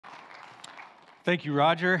Thank you,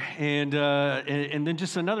 Roger. And then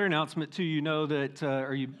just another announcement too. You know that,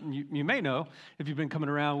 or you may know if you've been coming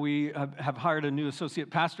around, we have hired a new associate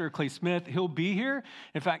pastor, Clay Smith. He'll be here.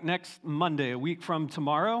 In fact, next Monday, a week from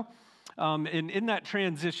tomorrow. And in that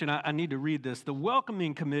transition, I need to read this. The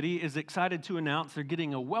welcoming committee is excited to announce they're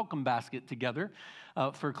getting a welcome basket together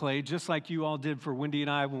for Clay, just like you all did for Wendy and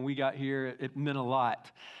I when we got here. It meant a lot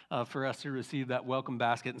for us to receive that welcome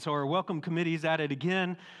basket. And so our welcome committee is at it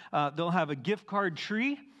again. They'll have a gift card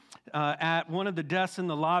tree at one of the desks in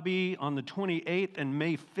the lobby on the 28th and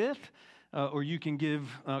May 5th. Or you can give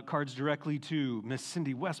cards directly to Miss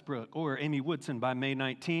Cindy Westbrook or Amy Woodson by May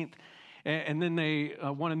 19th. And then they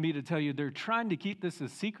wanted me to tell you they're trying to keep this a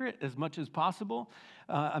secret as much as possible.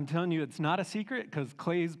 I'm telling you it's not a secret because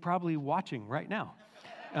Clay's probably watching right now.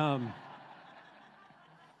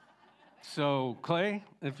 So Clay,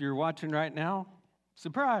 if you're watching right now,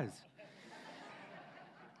 surprise.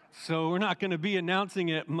 So we're not going to be announcing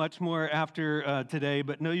it much more after today,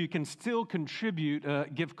 but no, you can still contribute a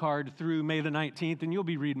gift card through May the 19th, and you'll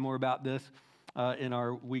be reading more about this in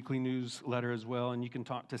our weekly newsletter as well, and you can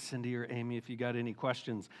talk to Cindy or Amy if you got any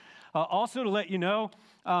questions. Also to let you know,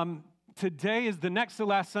 today is the next to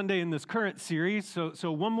last Sunday in this current series,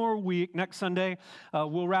 so one more week, next Sunday,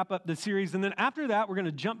 we'll wrap up the series, and then after that, we're going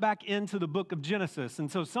to jump back into the book of Genesis. And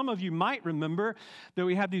so some of you might remember that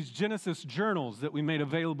we had these Genesis journals that we made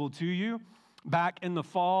available to you back in the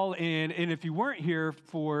fall, and if you weren't here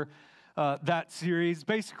for that series,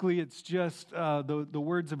 basically it's just the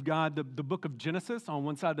words of God, the book of Genesis on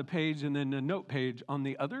one side of the page and then a note page on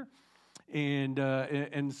the other.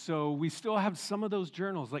 And so we still have some of those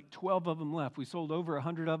journals, like 12 of them left. We sold over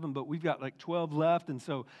 100 of them, but we've got like 12 left. And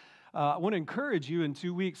so I want to encourage you in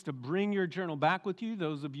 2 weeks to bring your journal back with you,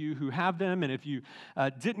 those of you who have them. And if you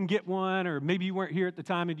didn't get one, or maybe you weren't here at the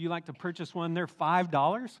time and you'd like to purchase one, they're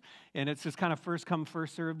 $5. And it's just kind of first come,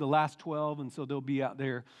 first served, the last 12. And so they'll be out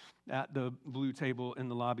there at the blue table in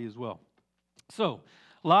the lobby as well. So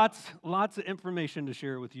lots of information to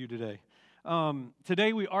share with you today.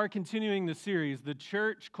 Today we are continuing the series, The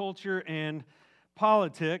Church, Culture, and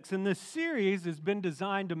Politics. And this series has been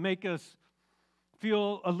designed to make us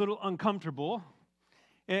feel a little uncomfortable,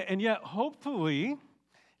 and yet hopefully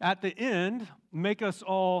at the end make us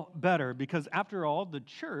all better, because after all, the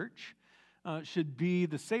church should be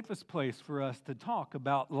the safest place for us to talk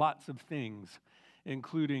about lots of things,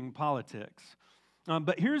 including politics.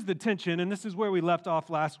 But here's the tension, and this is where we left off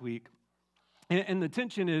last week. And the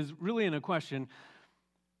tension is really in a question: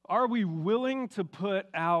 are we willing to put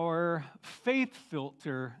our faith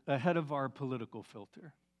filter ahead of our political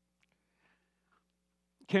filter?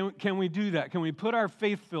 Can we do that? Can we put our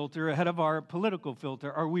faith filter ahead of our political filter?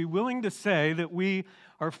 Are we willing to say that we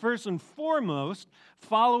are first and foremost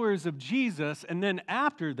followers of Jesus, and then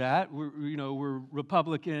after that, we're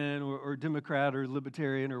Republican or Democrat or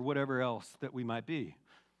Libertarian or whatever else that we might be?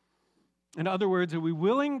 In other words, are we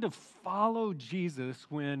willing to follow Jesus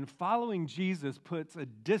when following Jesus puts a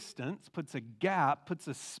distance, puts a gap, puts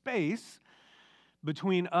a space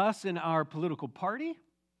between us and our political party,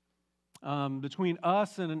 between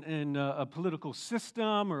us and a political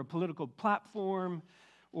system or a political platform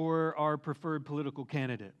or our preferred political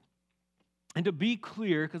candidate? And to be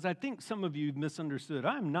clear, because I think some of you misunderstood,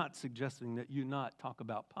 I'm not suggesting that you not talk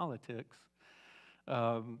about politics.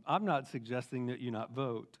 I'm not suggesting that you not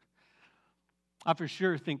vote. I for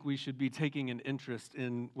sure think we should be taking an interest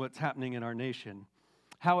in what's happening in our nation.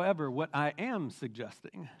 However, what I am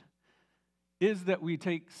suggesting is that we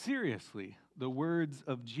take seriously the words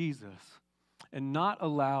of Jesus and not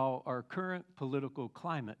allow our current political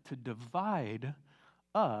climate to divide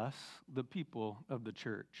us, the people of the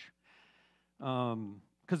church.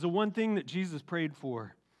 Because the one thing that Jesus prayed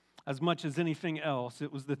for, as much as anything else,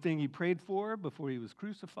 it was the thing he prayed for before he was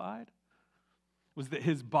crucified, was that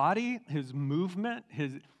his body, his movement,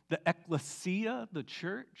 the ecclesia, the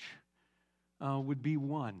church, would be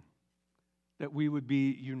one, that we would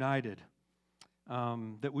be united,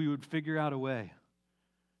 that we would figure out a way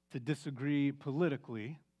to disagree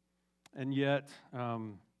politically and yet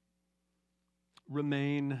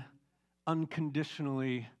remain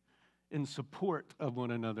unconditionally in support of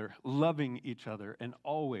one another, loving each other, and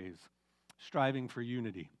always striving for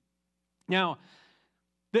unity. Now,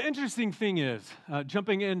 the interesting thing is,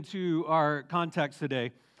 jumping into our context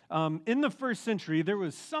today, in the first century, there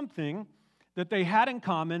was something that they had in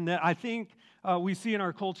common that I think we see in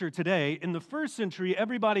our culture today. In the first century,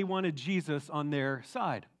 everybody wanted Jesus on their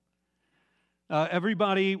side.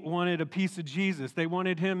 Everybody wanted a piece of Jesus. They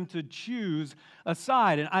wanted him to choose a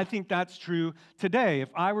side. And I think that's true today. If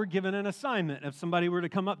I were given an assignment, if somebody were to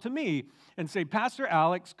come up to me and say, Pastor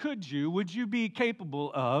Alex, would you be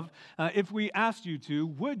capable of, if we asked you to,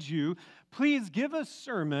 would you please give a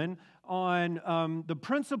sermon on the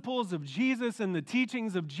principles of Jesus and the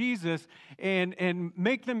teachings of Jesus and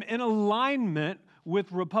make them in alignment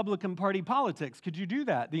with Republican Party politics? Could you do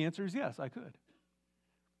that? The answer is yes, I could.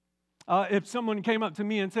 If someone came up to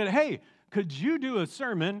me and said, hey, could you do a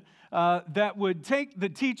sermon that would take the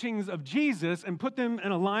teachings of Jesus and put them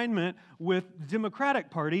in alignment with the Democratic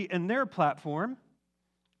Party and their platform?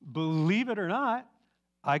 Believe it or not,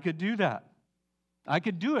 I could do that. I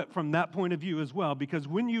could do it from that point of view as well, because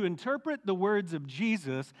when you interpret the words of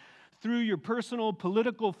Jesus through your personal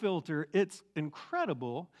political filter, it's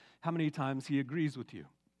incredible how many times he agrees with you.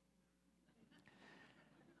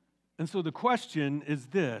 And so the question is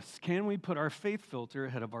this: can we put our faith filter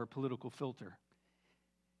ahead of our political filter?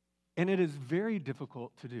 And it is very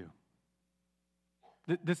difficult to do.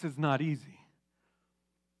 This is not easy.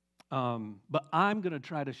 But I'm going to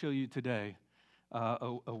try to show you today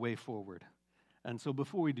a way forward. And so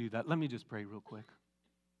before we do that, let me just pray real quick.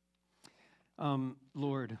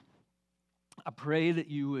 Lord, I pray that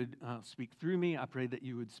you would speak through me. I pray that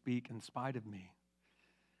you would speak in spite of me.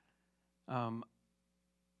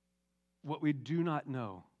 What we do not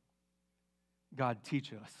know, God,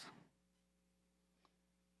 teach us.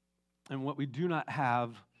 And what we do not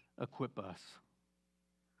have, equip us.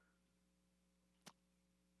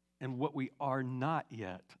 And what we are not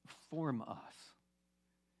yet, form us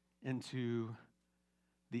into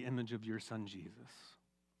the image of your Son, Jesus.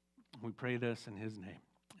 We pray this in his name.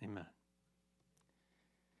 Amen.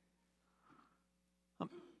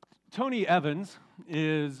 Tony Evans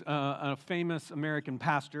is a famous American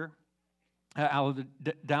pastor out of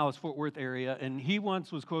the Dallas-Fort Worth area, and he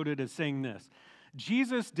once was quoted as saying this: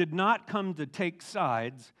 Jesus did not come to take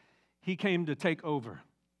sides, he came to take over.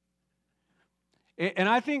 And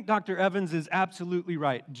I think Dr. Evans is absolutely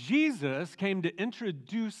right. Jesus came to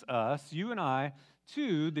introduce us, you and I,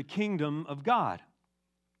 to the kingdom of God.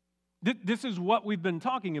 This is what we've been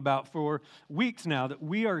talking about for weeks now, that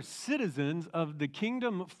we are citizens of the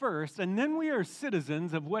kingdom first, and then we are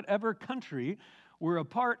citizens of whatever country we're a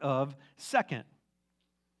part of second.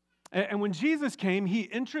 And when Jesus came, he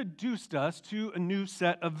introduced us to a new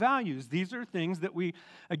set of values. These are things that we,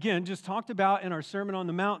 again, just talked about in our Sermon on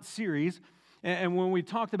the Mount series. And when we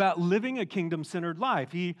talked about living a kingdom-centered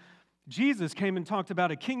life, Jesus came and talked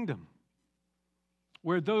about a kingdom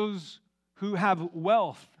where those who have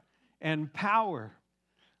wealth and power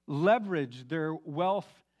leverage their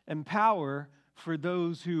wealth and power for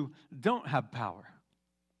those who don't have power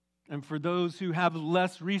and for those who have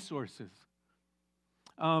less resources.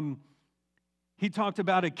 He talked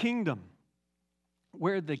about a kingdom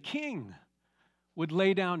where the king would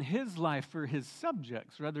lay down his life for his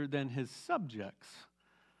subjects rather than his subjects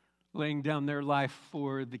laying down their life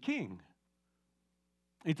for the king.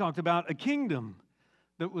 He talked about a kingdom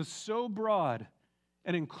that was so broad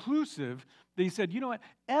and inclusive that he said, you know what,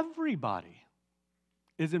 everybody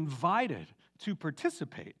is invited to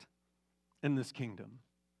participate in this kingdom.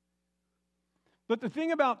 But the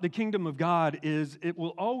thing about the kingdom of God is it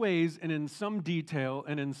will always, and in some detail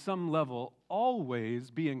and in some level,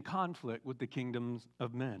 always be in conflict with the kingdoms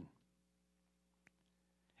of men.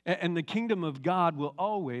 And the kingdom of God will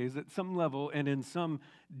always, at some level and in some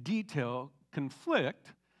detail,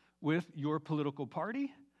 conflict with your political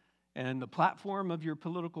party and the platform of your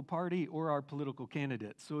political party or our political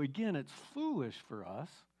candidate. So again, it's foolish for us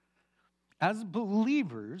as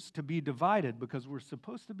believers to be divided, because we're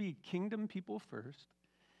supposed to be kingdom people first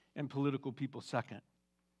and political people second.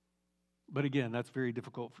 But again, that's very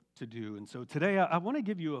difficult to do. And so today I want to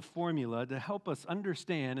give you a formula to help us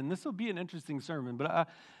understand, and this will be an interesting sermon, but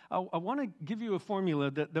I want to give you a formula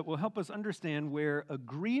that will help us understand where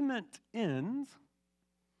agreement ends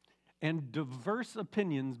and diverse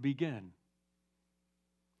opinions begin.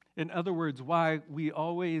 In other words, why we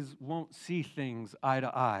always won't see things eye to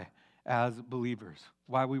eye as believers,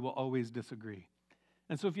 why we will always disagree.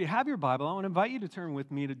 And so if you have your Bible, I want to invite you to turn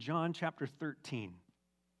with me to John chapter 13.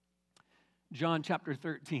 John chapter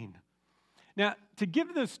 13. Now, to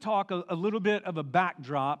give this talk a little bit of a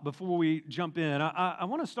backdrop before we jump in, I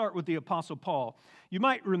want to start with the Apostle Paul. You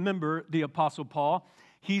might remember the Apostle Paul.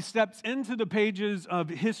 He steps into the pages of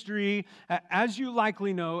history, as you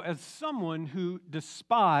likely know, as someone who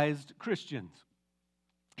despised Christians.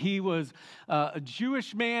 He was a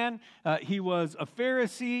Jewish man. He was a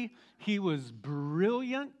Pharisee. He was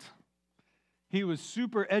brilliant. He was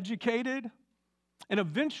super educated. And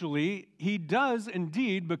eventually, he does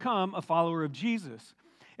indeed become a follower of Jesus.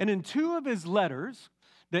 And in two of his letters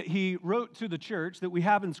that he wrote to the church that we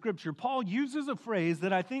have in Scripture, Paul uses a phrase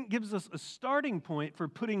that I think gives us a starting point for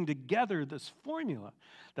putting together this formula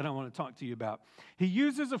that I want to talk to you about. He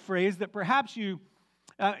uses a phrase that perhaps you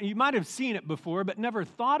might have seen it before, but never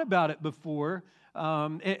thought about it before.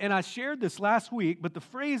 And I shared this last week, but the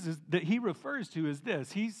phrase that he refers to is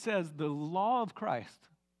this. He says, the law of Christ.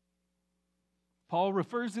 Paul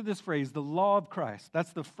refers to this phrase, the law of Christ.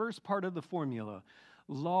 That's the first part of the formula,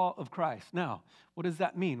 law of Christ. Now, what does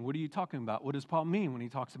that mean? What are you talking about? What does Paul mean when he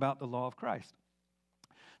talks about the law of Christ?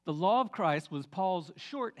 The law of Christ was Paul's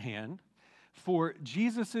shorthand for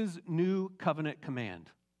Jesus' new covenant command.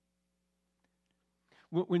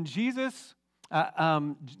 When Jesus,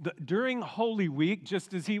 during Holy Week,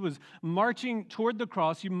 just as he was marching toward the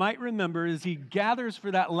cross, you might remember as he gathers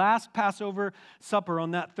for that last Passover supper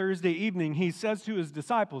on that Thursday evening, he says to his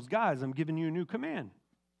disciples, guys, I'm giving you a new command.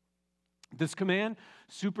 This command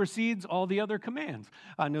supersedes all the other commands.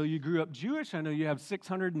 I know you grew up Jewish. I know you have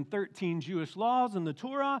 613 Jewish laws in the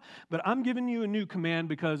Torah, but I'm giving you a new command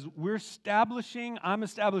because I'm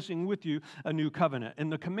establishing with you a new covenant. And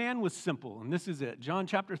the command was simple, and this is it. John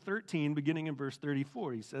chapter 13, beginning in verse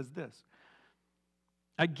 34, he says this.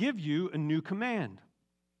 I give you a new command.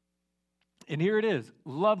 And here it is,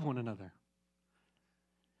 love one another.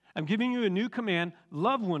 I'm giving you a new command,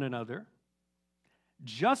 love one another.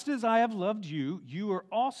 Just as I have loved you, you are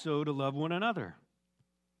also to love one another.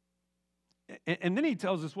 And then he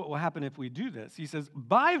tells us what will happen if we do this. He says,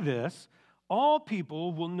 by this, all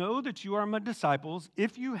people will know that you are my disciples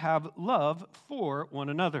if you have love for one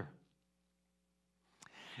another.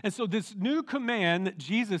 And so this new command that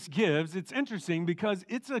Jesus gives, it's interesting because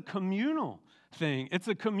it's a communal thing. It's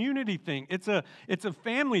a community thing. It's a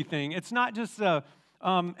family thing. It's not just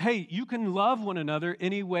hey, you can love one another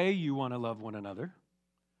any way you want to love one another.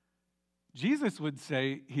 Jesus would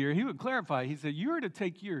say here, he would clarify, he said, you are to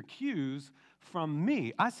take your cues from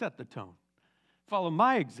me. I set the tone. Follow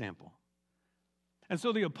my example. And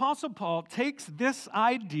so the Apostle Paul takes this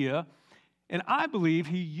idea, and I believe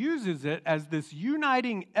he uses it as this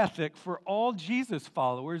uniting ethic for all Jesus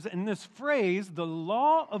followers. And this phrase, the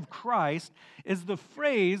law of Christ, is the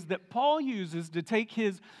phrase that Paul uses to take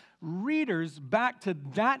his readers back to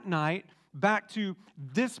that night, back to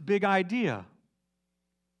this big idea.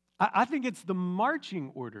 I think it's the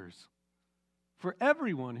marching orders for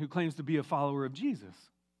everyone who claims to be a follower of Jesus.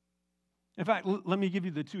 In fact, let me give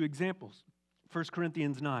you the two examples. 1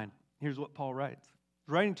 Corinthians 9, here's what Paul writes.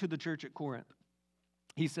 Writing to the church at Corinth,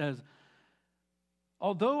 he says,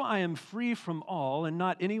 although I am free from all and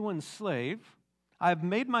not anyone's slave, I have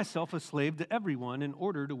made myself a slave to everyone in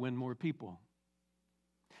order to win more people.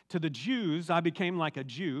 To the Jews, I became like a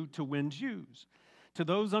Jew to win Jews. To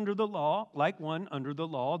those under the law, like one under the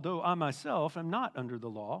law, though I myself am not under the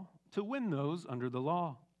law, to win those under the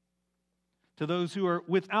law. To those who are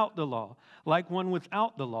without the law, like one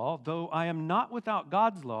without the law, though I am not without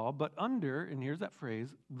God's law, but under, and here's that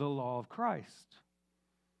phrase, the law of Christ.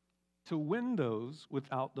 To win those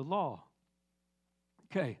without the law.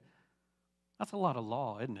 Okay, that's a lot of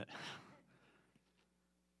law, isn't it?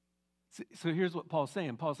 So here's what Paul's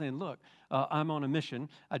saying. Paul's saying, look, I'm on a mission.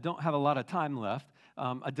 I don't have a lot of time left.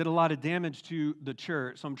 I did a lot of damage to the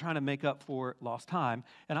church, so I'm trying to make up for lost time.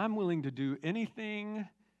 And I'm willing to do anything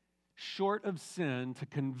short of sin to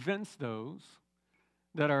convince those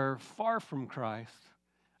that are far from Christ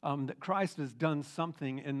that Christ has done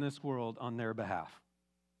something in this world on their behalf.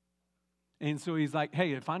 And so he's like,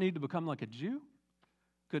 hey, if I need to become like a Jew,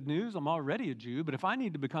 good news, I'm already a Jew, but if I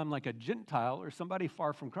need to become like a Gentile or somebody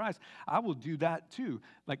far from Christ, I will do that too.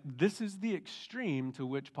 Like, this is the extreme to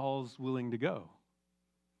which Paul's willing to go.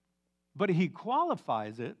 But he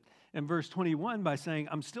qualifies it in verse 21 by saying,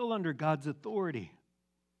 I'm still under God's authority.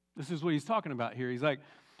 This is what he's talking about here. He's like,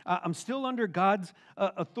 I'm still under God's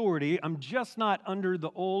authority. I'm just not under the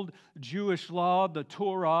old Jewish law, the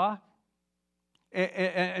Torah,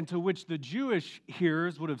 and to which the Jewish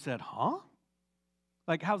hearers would have said, huh?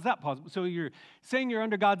 Like, how's that possible? So you're saying you're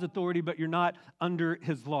under God's authority, but you're not under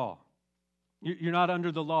his law. You're not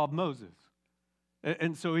under the law of Moses.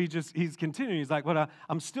 And so he's continuing. He's like, well,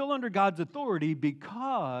 I'm still under God's authority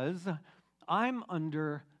because I'm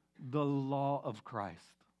under the law of Christ.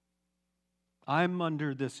 I'm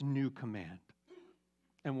under this new command.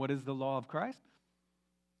 And what is the law of Christ?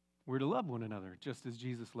 We're to love one another just as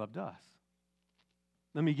Jesus loved us.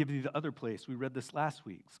 Let me give you the other place. We read this last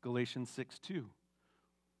week, Galatians 6:2.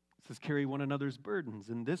 It says, carry one another's burdens.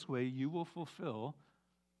 In this way, you will fulfill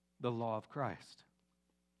the law of Christ.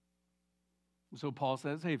 So Paul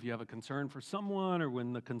says, hey, if you have a concern for someone or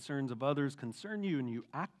when the concerns of others concern you and you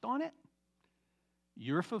act on it,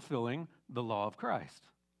 you're fulfilling the law of Christ.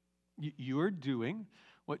 You're doing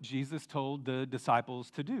what Jesus told the disciples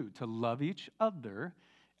to do, to love each other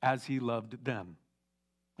as he loved them.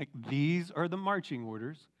 Like, these are the marching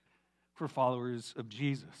orders for followers of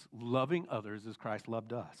Jesus, loving others as Christ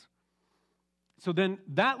loved us. So then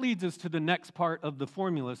that leads us to the next part of the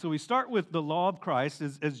formula. So we start with the law of Christ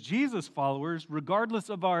as Jesus followers, regardless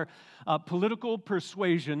of our political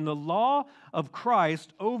persuasion. The law of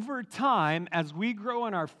Christ over time, as we grow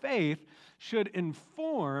in our faith, should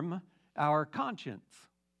inform our conscience.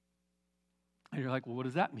 And you're like, well, what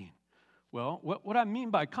does that mean? Well, what I mean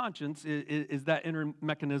by conscience is that inner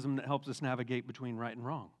mechanism that helps us navigate between right and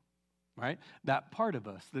wrong, right? That part of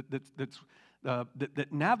us that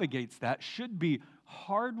navigates that should be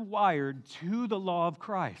hardwired to the law of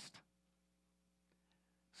Christ,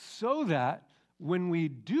 so that when we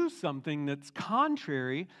do something that's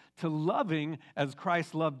contrary to loving as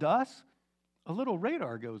Christ loved us, a little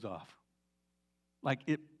radar goes off. Like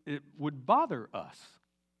it would bother us.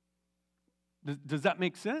 Does that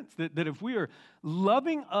make sense? That if we are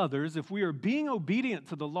loving others, if we are being obedient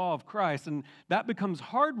to the law of Christ, and that becomes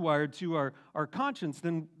hardwired to our conscience,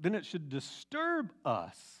 then it should disturb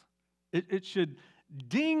us. It should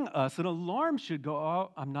ding us. An alarm should go,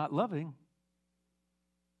 oh, I'm not loving.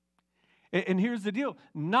 And here's the deal.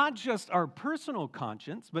 Not just our personal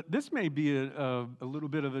conscience, but this may be a little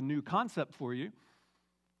bit of a new concept for you.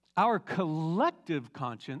 Our collective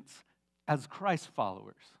conscience as Christ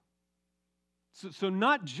followers. So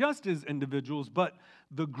not just as individuals, but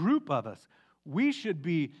the group of us. We should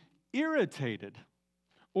be irritated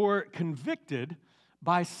or convicted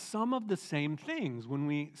by some of the same things when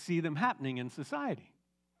we see them happening in society.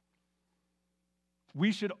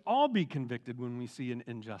 We should all be convicted when we see an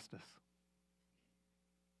injustice.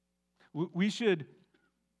 We should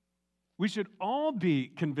all be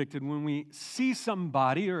convicted when we see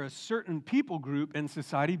somebody or a certain people group in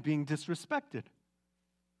society being disrespected.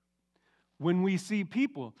 When we see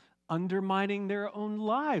people undermining their own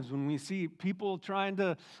lives, when we see people trying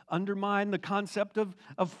to undermine the concept of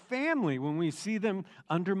family, when we see them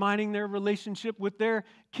undermining their relationship with their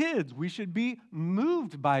kids, we should be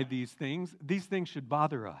moved by these things. These things should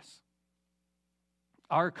bother us.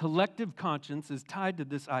 Our collective conscience is tied to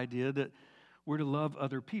this idea that we're to love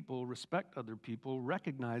other people, respect other people,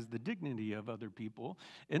 recognize the dignity of other people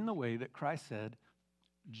in the way that Christ said,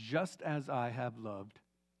 just as I have loved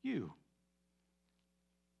you.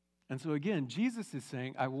 And so again, Jesus is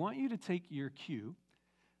saying, I want you to take your cue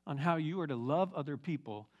on how you are to love other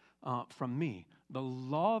people from me. The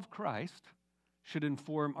law of Christ should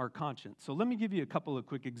inform our conscience. So let me give you a couple of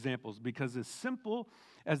quick examples, because as simple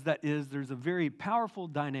as that is, there's a very powerful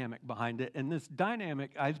dynamic behind it, and this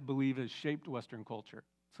dynamic, I believe, has shaped Western culture.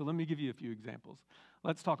 So let me give you a few examples.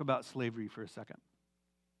 Let's talk about slavery for a second.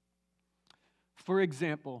 For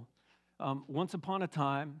example, once upon a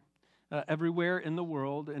time, everywhere in the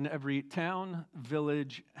world, in every town,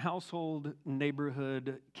 village, household,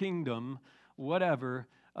 neighborhood, kingdom, whatever,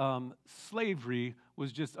 slavery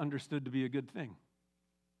was just understood to be a good thing.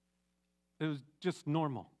 It was just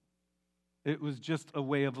normal. It was just a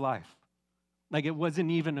way of life. Like, it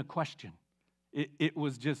wasn't even a question. It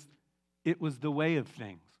was the way of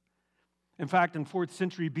things. In fact, in 4th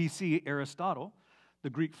century BC, Aristotle, the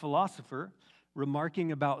Greek philosopher,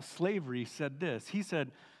 remarking about slavery, said this. He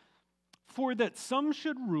said, "For that some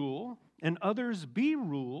should rule and others be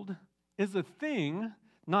ruled is a thing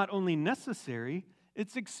not only necessary,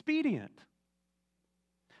 it's expedient.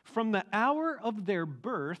 From the hour of their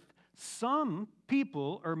birth, some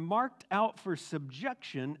people are marked out for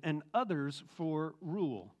subjection and others for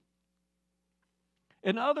rule."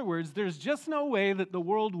 In other words, there's just no way that the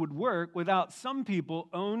world would work without some people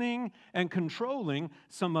owning and controlling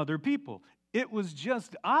some other people. It was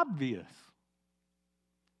just obvious.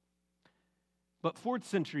 But 4th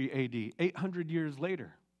century AD, 800 years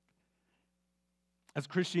later, as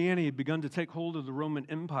Christianity had begun to take hold of the Roman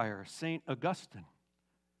Empire, St. Augustine,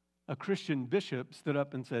 a Christian bishop, stood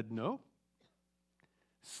up and said, no,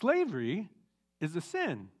 slavery is a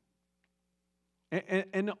sin.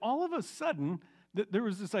 And all of a sudden, there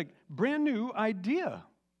was this brand new idea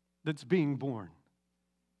that's being born.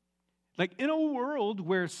 Like, in a world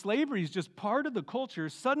where slavery is just part of the culture,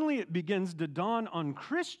 suddenly it begins to dawn on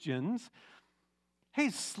Christians, hey,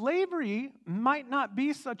 slavery might not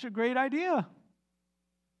be such a great idea.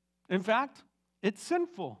 In fact, it's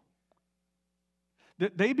sinful.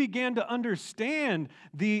 that they began to understand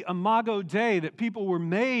the imago Dei, that people were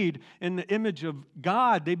made in the image of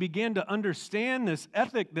God. They began to understand this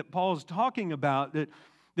ethic that Paul's talking about, that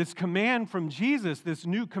this command from Jesus, this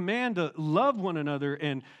new command to love one another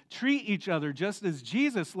and treat each other just as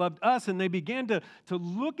Jesus loved us. And they began to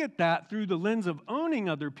look at that through the lens of owning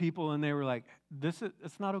other people, and they were like,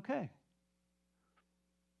 it's not okay.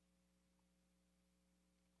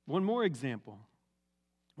 One more example.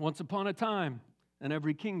 Once upon a time, in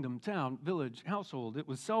every kingdom, town, village, household, it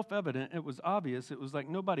was self-evident, it was obvious, it was like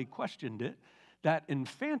nobody questioned it, that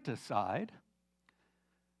infanticide,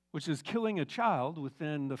 which is killing a child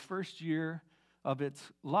within the first year of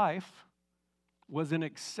its life, was an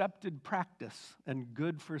accepted practice and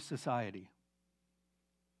good for society.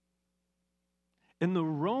 In the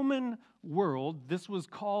Roman world, this was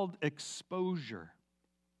called exposure.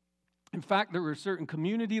 In fact, there were certain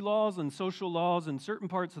community laws and social laws in certain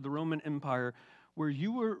parts of the Roman Empire where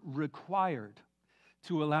you were required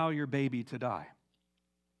to allow your baby to die.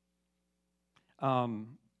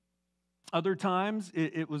 Other times,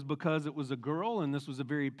 it was because it was a girl, and this was a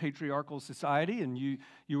very patriarchal society, and you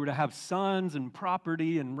were to have sons, and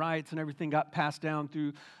property and rights and everything got passed down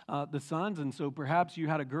through the sons. And so perhaps you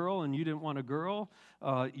had a girl and you didn't want a girl.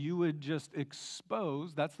 You would just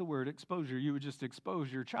expose, that's the word, exposure. You would just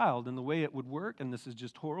expose your child. And the way it would work, and this is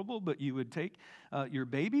just horrible, but you would take your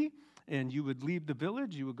baby and you would leave the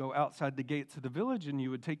village. You would go outside the gates of the village, and you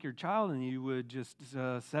would take your child and you would just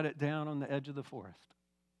set it down on the edge of the forest.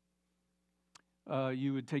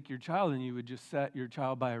 You would take your child and you would just set your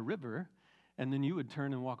child by a river, and then you would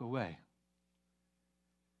turn and walk away.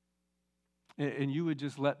 And you would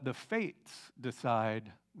just let the fates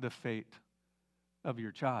decide the fate of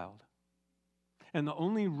your child. And the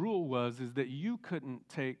only rule is that you couldn't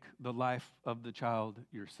take the life of the child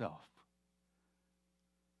yourself.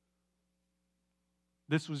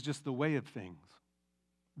 This was just the way of things.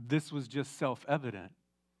 This was just self-evident.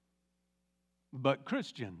 But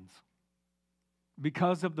Christians,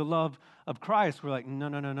 because of the love of Christ, we're like,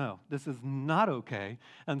 no, this is not okay.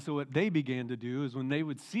 And so what they began to do is when they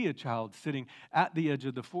would see a child sitting at the edge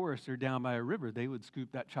of the forest or down by a river, they would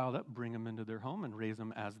scoop that child up, bring him into their home, and raise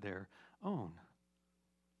him as their own.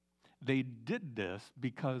 They did this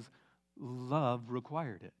because love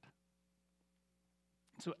required it.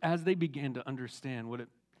 So as they began to understand what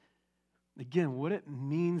it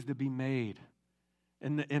means to be made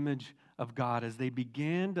in the image of God, as they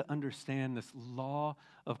began to understand this law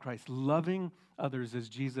of Christ, loving others as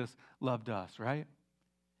Jesus loved us, right?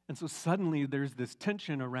 And so suddenly there's this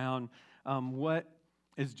tension around what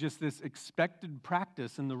is just this expected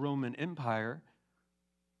practice in the Roman Empire,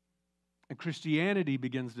 and Christianity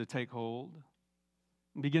begins to take hold,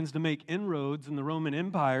 begins to make inroads in the Roman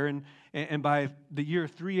Empire, and by the year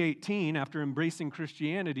 318, after embracing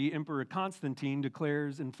Christianity, Emperor Constantine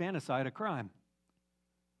declares infanticide a crime.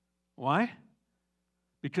 Why?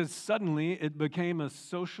 Because suddenly it became a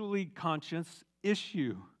socially conscious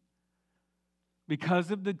issue.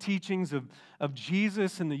 Because of the teachings of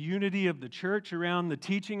Jesus and the unity of the church around the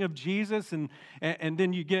teaching of Jesus, and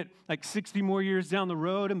then you get like 60 more years down the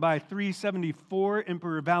road, and by 374,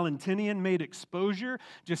 Emperor Valentinian made exposure,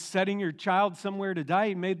 just setting your child somewhere to die,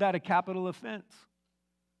 he made that a capital offense.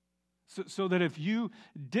 So that if you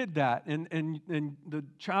did that and the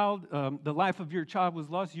child, the life of your child was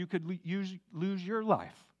lost, you could lose your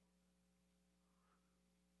life.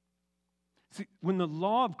 See, when the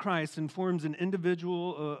law of Christ informs an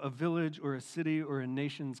individual, a village, or a city, or a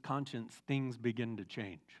nation's conscience, things begin to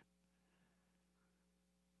change.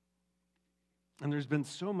 And there's been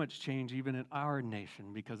so much change even in our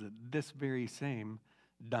nation because of this very same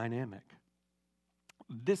dynamic.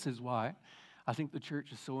 This is why I think the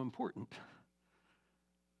church is so important.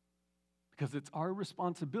 Because it's our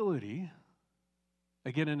responsibility,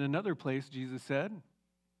 again, in another place, Jesus said,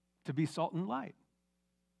 to be salt and light.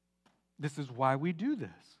 This is why we do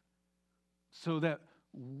this. So that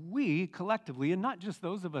we collectively, and not just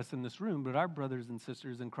those of us in this room, but our brothers and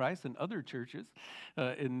sisters in Christ and other churches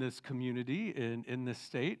in this community, in this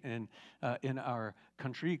state, and in our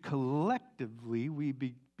country, collectively, we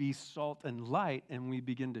be salt and light, and we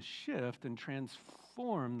begin to shift and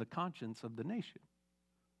transform the conscience of the nation.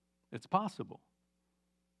 It's possible.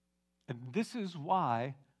 And this is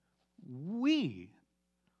why we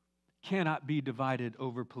cannot be divided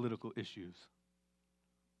over political issues,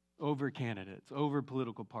 over candidates, over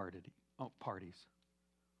political parties.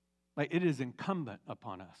 Like, it is incumbent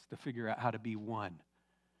upon us to figure out how to be one,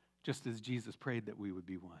 just as Jesus prayed that we would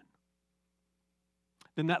be one.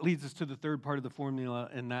 Then that leads us to the third part of the formula,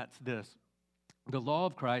 and that's this. The law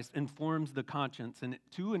of Christ informs the conscience, and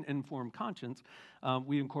to an informed conscience,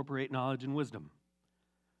 we incorporate knowledge and wisdom.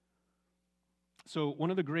 So one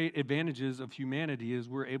of the great advantages of humanity is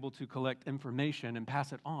we're able to collect information and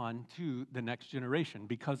pass it on to the next generation.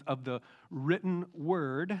 Because of the written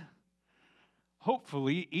word,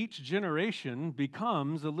 hopefully each generation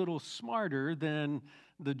becomes a little smarter than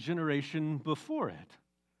the generation before it,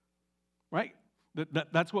 right?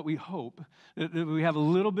 That's what we hope, that we have a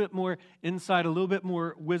little bit more insight, a little bit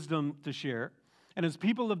more wisdom to share. And as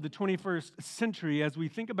people of the 21st century, as we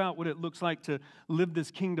think about what it looks like to live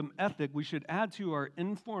this kingdom ethic, we should add to our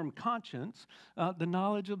informed conscience the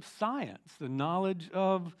knowledge of science, the knowledge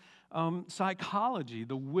of psychology,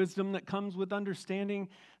 the wisdom that comes with understanding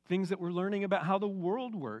things that we're learning about how the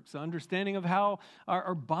world works, the understanding of how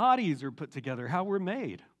our bodies are put together, how we're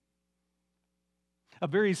made. A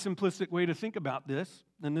very simplistic way to think about this,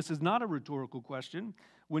 and this is not a rhetorical question,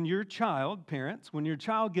 when your child, parents, when your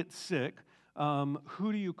child gets sick,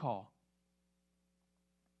 who do you call?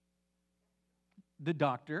 The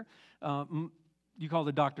doctor. You call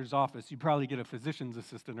the doctor's office. You probably get a physician's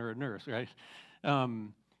assistant or a nurse, right?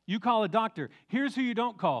 You call a doctor. Here's who you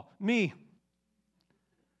don't call, me.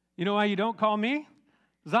 You know why you don't call me?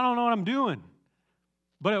 Because I don't know what I'm doing.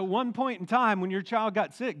 But at one point in time, when your child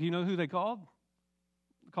got sick, do you know who they called?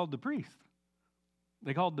 They called the priest.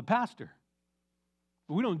 They called the pastor.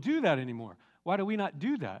 But we don't do that anymore. Why do we not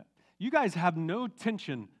do that? You guys have no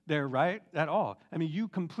tension there, right, at all. I mean, you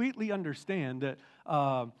completely understand that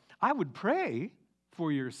I would pray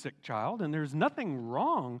for your sick child, and there's nothing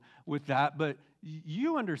wrong with that, but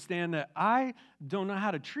you understand that I don't know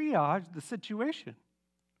how to triage the situation.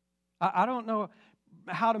 I don't know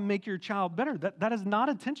how to make your child better. That is not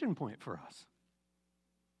a tension point for us,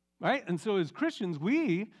 right? And so as Christians,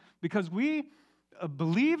 because we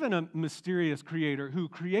believe in a mysterious creator who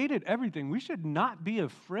created everything, we should not be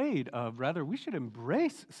afraid of, rather, we should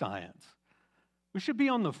embrace science. We should be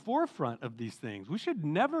on the forefront of these things. We should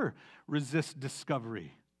never resist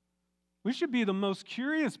discovery. We should be the most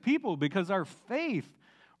curious people because our faith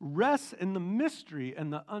rests in the mystery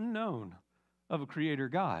and the unknown of a creator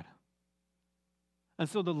God. And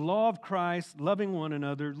so the law of Christ, loving one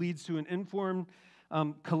another, leads to an informed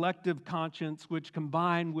collective conscience, which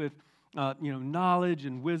combined with knowledge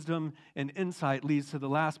and wisdom and insight leads to the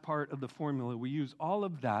last part of the formula. We use all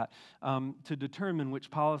of that to determine which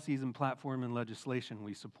policies and platform and legislation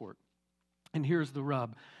we support. And here's the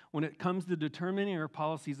rub. When it comes to determining our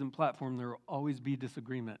policies and platform, there will always be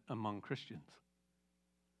disagreement among Christians.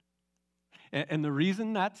 And the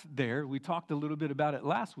reason that's there, we talked a little bit about it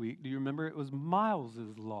last week. Do you remember? It was Miles'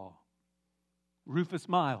 law. Rufus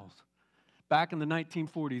Miles. Back in the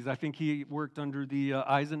 1940s, I think he worked under the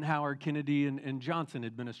Eisenhower, Kennedy, and Johnson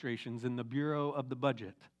administrations in the Bureau of the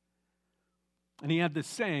Budget. And he had this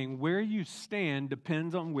saying, where you stand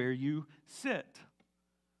depends on where you sit.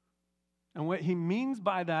 And what he means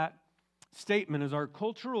by that statement is our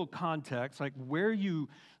cultural context, like where you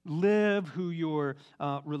live, who you're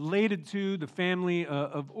related to, the family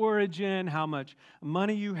of origin, how much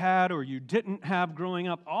money you had or you didn't have growing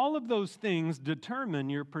up. All of those things determine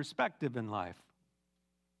your perspective in life.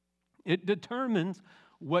 It determines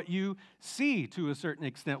what you see to a certain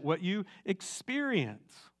extent, what you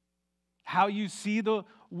experience, how you see the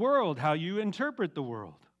world, how you interpret the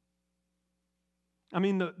world. I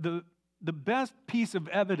mean, the best piece of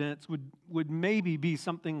evidence would maybe be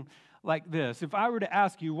something like this. If I were to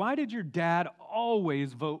ask you, why did your dad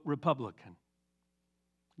always vote Republican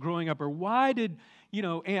growing up? Or why did,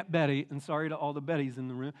 Aunt Betty, and sorry to all the Bettys in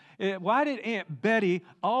the room, why did Aunt Betty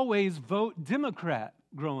always vote Democrat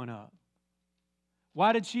growing up?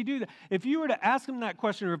 Why did she do that? If you were to ask him that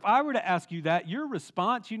question, or if I were to ask you that, your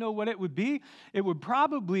response, you know what it would be? It would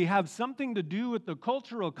probably have something to do with the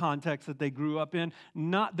cultural context that they grew up in,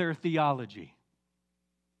 not their theology.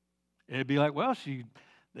 It'd be like, well,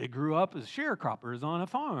 they grew up as sharecroppers on a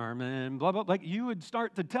farm and blah, blah, blah. Like you would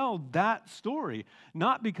start to tell that story,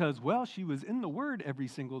 not because, well, she was in the Word every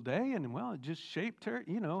single day and, well, it just shaped her,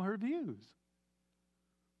 her views.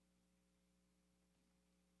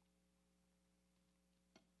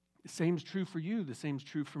 The same's true for you, the same's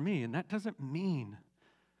true for me. And that doesn't mean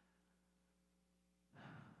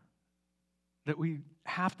that we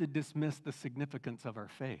have to dismiss the significance of our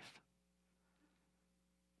faith.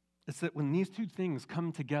 It's that when these two things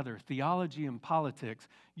come together, theology and politics,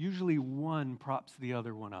 usually one props the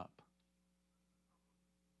other one up.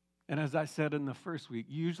 And as I said in the first week,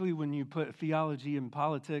 usually when you put theology and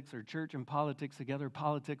politics or church and politics together,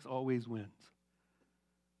 politics always wins.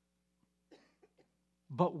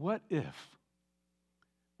 But what if?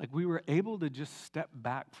 Like we were able to just step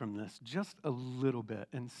back from this just a little bit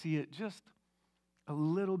and see it just a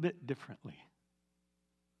little bit differently.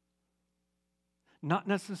 Not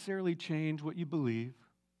necessarily change what you believe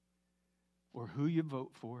or who you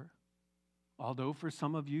vote for, although for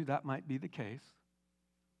some of you that might be the case.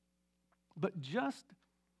 But just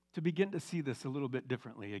to begin to see this a little bit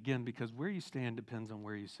differently, again, because where you stand depends on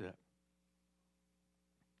where you sit.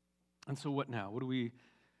 And so what now? What do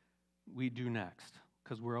we do next?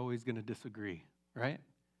 Because we're always going to disagree, right?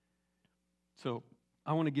 So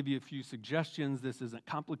I want to give you a few suggestions. This isn't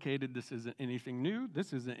complicated. This isn't anything new.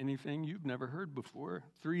 This isn't anything you've never heard before.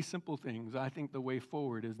 3 simple things. I think the way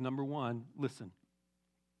forward is, number 1, listen.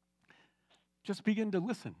 Just begin to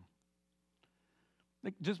listen.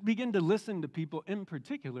 Like, just begin to listen to people in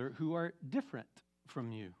particular who are different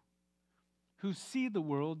from you, who see the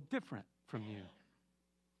world different from you,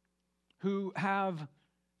 who have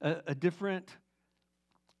a different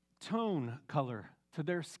tone color to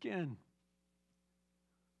their skin.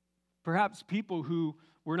 Perhaps people who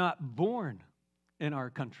were not born in our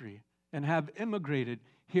country and have immigrated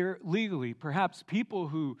here legally. Perhaps people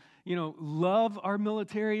who, love our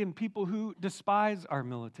military and people who despise our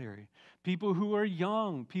military. People who are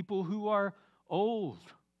young, people who are old.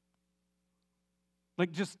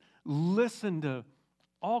 Like, just listen to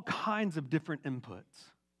all kinds of different inputs.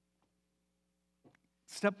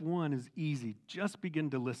 Step 1 is easy. Just begin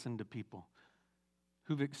to listen to people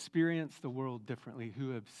who've experienced the world differently,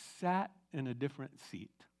 who have sat in a different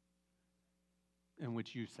seat in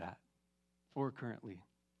which you sat or currently.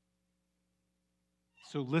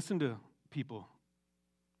 So listen to people.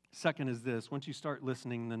 Second is this: once you start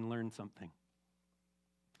listening, then learn something.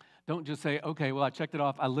 Don't just say, okay, well, I checked it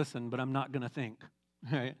off, I listened, but I'm not going to think,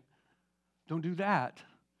 right? Don't do that.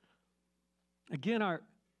 Again,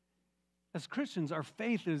 as Christians, our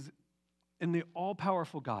faith is in the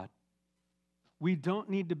all-powerful God. We don't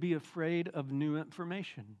need to be afraid of new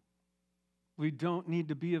information. We don't need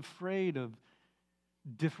to be afraid of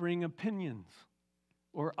differing opinions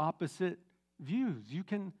or opposite views. You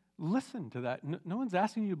can listen to that. No one's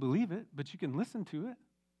asking you to believe it, but you can listen to it,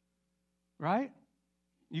 right?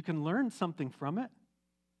 You can learn something from it.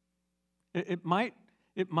 It might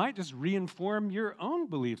just reinform your own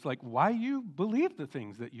beliefs, like why you believe the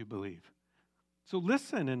things that you believe. So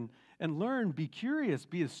listen and learn, be curious,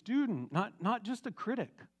 be a student, not just a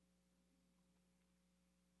critic.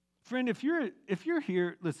 Friend, if you're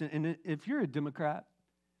here, listen, and if you're a Democrat,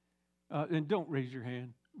 and don't raise your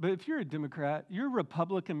hand, but if you're a Democrat, your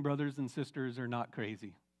Republican brothers and sisters are not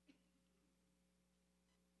crazy.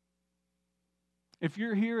 If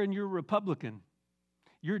you're here and you're Republican,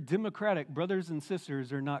 your Democratic brothers and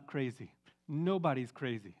sisters are not crazy. Nobody's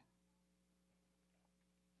crazy.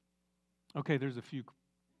 Okay, there's a few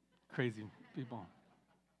crazy people.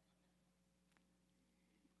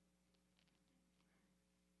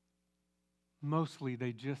 Mostly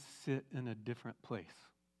they just sit in a different place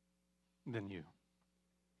than you.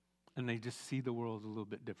 And they just see the world a little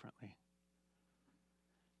bit differently.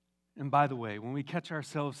 And by the way, when we catch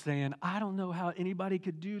ourselves saying, I don't know how anybody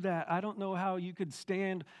could do that. I don't know how you could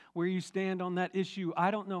stand where you stand on that issue. I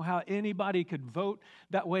don't know how anybody could vote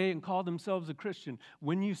that way and call themselves a Christian.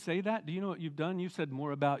 When you say that, do you know what you've done? You've said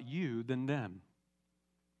more about you than them.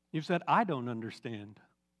 You've said, I don't understand.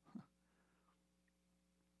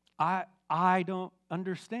 I don't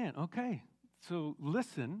understand. Okay, so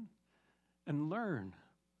listen and learn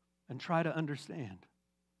and try to understand.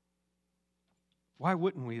 Why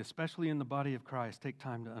wouldn't we, especially in the body of Christ, take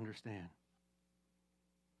time to understand?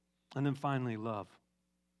 And then finally, love.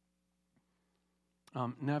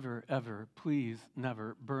 Never, ever, please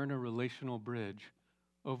never burn a relational bridge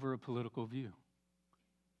over a political view.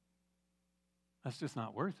 That's just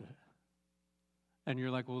not worth it. And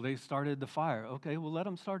you're like, well, they started the fire. Okay, well, let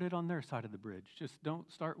them start it on their side of the bridge. Just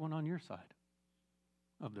don't start one on your side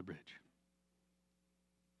of the bridge.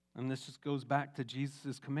 And this just goes back to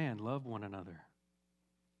Jesus' command, love one another.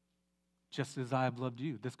 Just as I have loved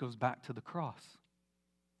you. This goes back to the cross.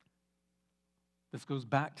 This goes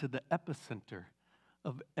back to the epicenter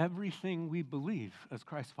of everything we believe as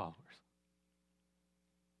Christ followers.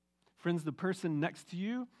 Friends, the person next to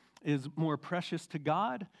you is more precious to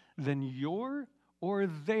God than your or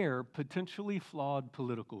their potentially flawed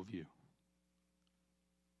political view.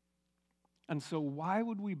 And so why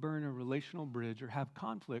would we burn a relational bridge or have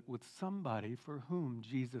conflict with somebody for whom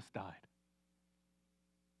Jesus died?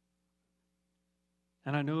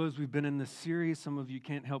 And I know as we've been in this series, some of you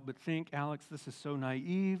can't help but think, Alex, this is so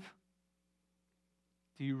naive.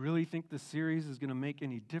 Do you really think this series is going to make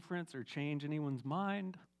any difference or change anyone's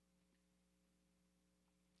mind?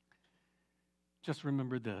 just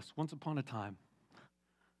remember this. Once upon a time,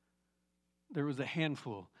 there was a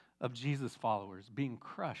handful of Jesus followers being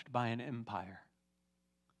crushed by an empire.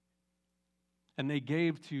 And they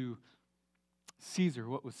gave to Caesar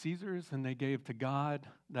what was Caesar's, and they gave to God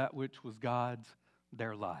that which was God's,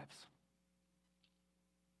 their lives.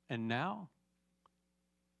 And now,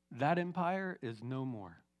 that empire is no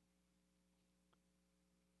more.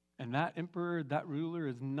 And that emperor, that ruler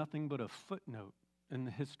is nothing but a footnote in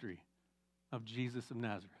the history of Jesus of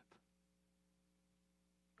Nazareth.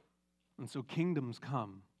 And so kingdoms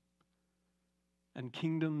come, and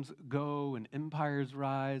kingdoms go, and empires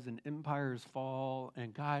rise, and empires fall.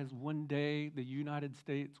 And guys, one day the United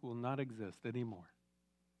States will not exist anymore.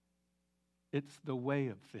 It's the way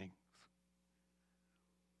of things.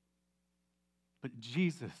 But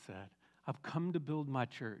Jesus said, I've come to build my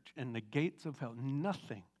church, and the gates of hell,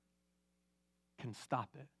 nothing can stop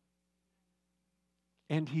it.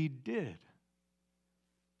 And he did.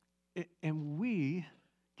 And we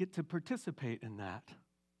get to participate in that.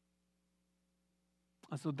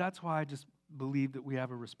 And so that's why I just believe that we have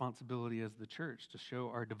a responsibility as the church to show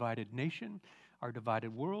our divided nation, our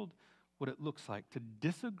divided world, what it looks like to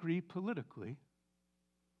disagree politically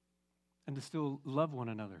and to still love one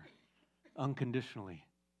another unconditionally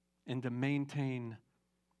and to maintain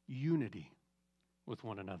unity with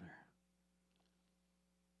one another.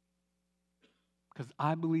 Because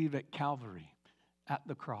I believe at Calvary, at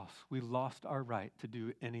the cross, we lost our right to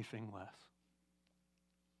do anything less.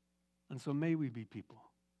 And so may we be people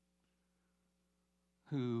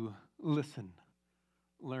who listen,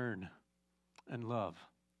 learn, and love,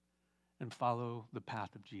 and follow the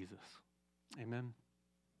path of Jesus. Amen.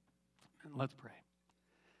 And let's pray.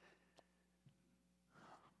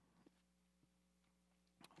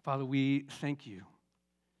 Father, we thank you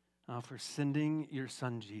for sending your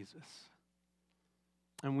Son, Jesus.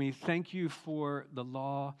 And we thank you for the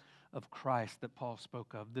law of Christ that Paul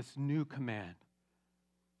spoke of, this new command,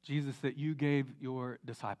 Jesus, that you gave your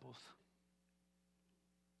disciples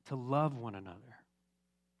to love one another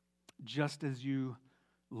just as you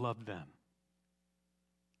love them.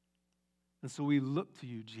 And so we look to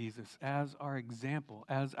you, Jesus, as our example,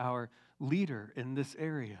 as our leader in this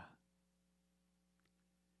area.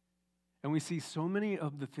 And we see so many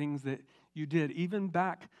of the things that you did, even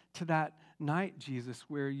back to that night, Jesus,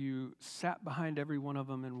 where you sat behind every one of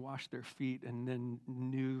them and washed their feet and then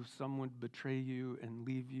knew someone would betray you and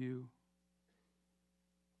leave you.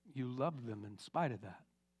 You loved them in spite of that.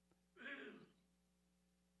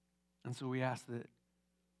 And so we ask that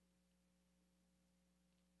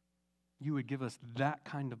you would give us that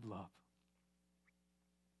kind of love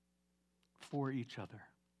for each other.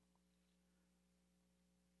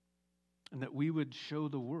 And that we would show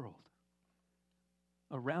the world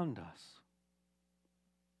around us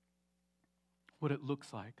what it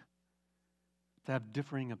looks like to have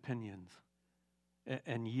differing opinions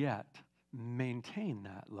and yet maintain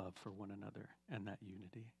that love for one another and that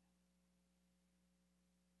unity.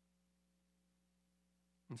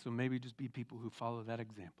 And so maybe just be people who follow that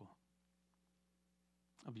example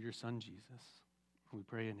of your Son, Jesus. We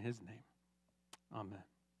pray in his name. Amen.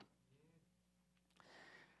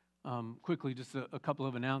 Quickly, just a couple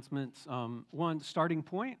of announcements. One, starting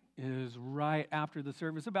point is right after the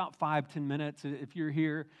service, about 5-10 minutes. If you're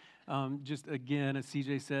here, just again, as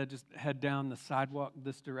CJ said, just head down the sidewalk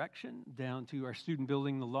this direction, down to our student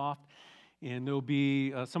building, the loft, and there'll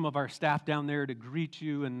be some of our staff down there to greet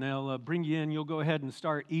you, and they'll bring you in. You'll go ahead and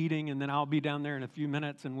start eating, and then I'll be down there in a few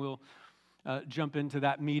minutes, and we'll jump into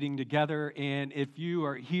that meeting together. And if you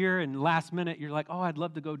are here and last minute you're like, oh, I'd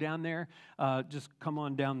love to go down there, just come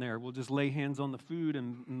on down there. We'll just lay hands on the food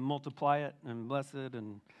and multiply it and bless it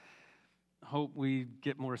and hope we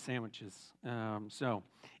get more sandwiches.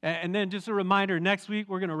 And then just a reminder, next week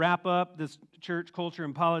we're going to wrap up this church culture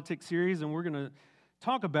and politics series, and we're going to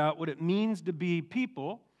talk about what it means to be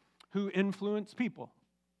people who influence people.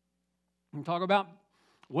 And talk about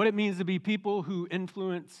what it means to be people who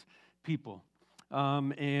influence people.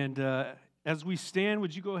 As we stand,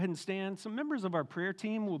 would you go ahead and stand? Some members of our prayer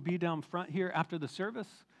team will be down front here after the service.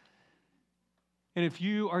 And if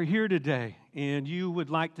you are here today and you would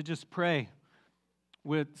like to just pray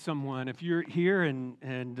with someone, if you're here and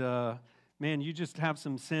man, you just have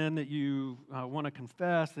some sin that you want to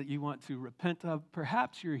confess, that you want to repent of,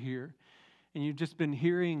 perhaps you're here and you've just been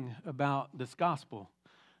hearing about this gospel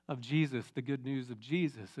of Jesus, the good news of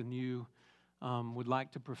Jesus, and you would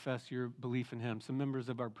like to profess your belief in him. Some members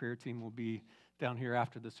of our prayer team will be down here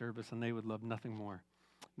after the service, and they would love nothing more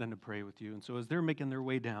than to pray with you. And so as they're making their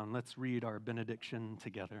way down, let's read our benediction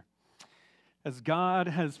together. As God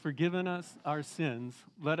has forgiven us our sins,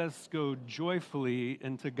 let us go joyfully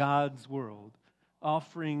into God's world,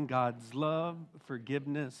 offering God's love,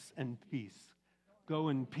 forgiveness, and peace. Go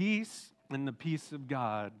in peace, and the peace of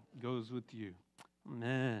God goes with you.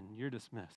 Amen. You're dismissed.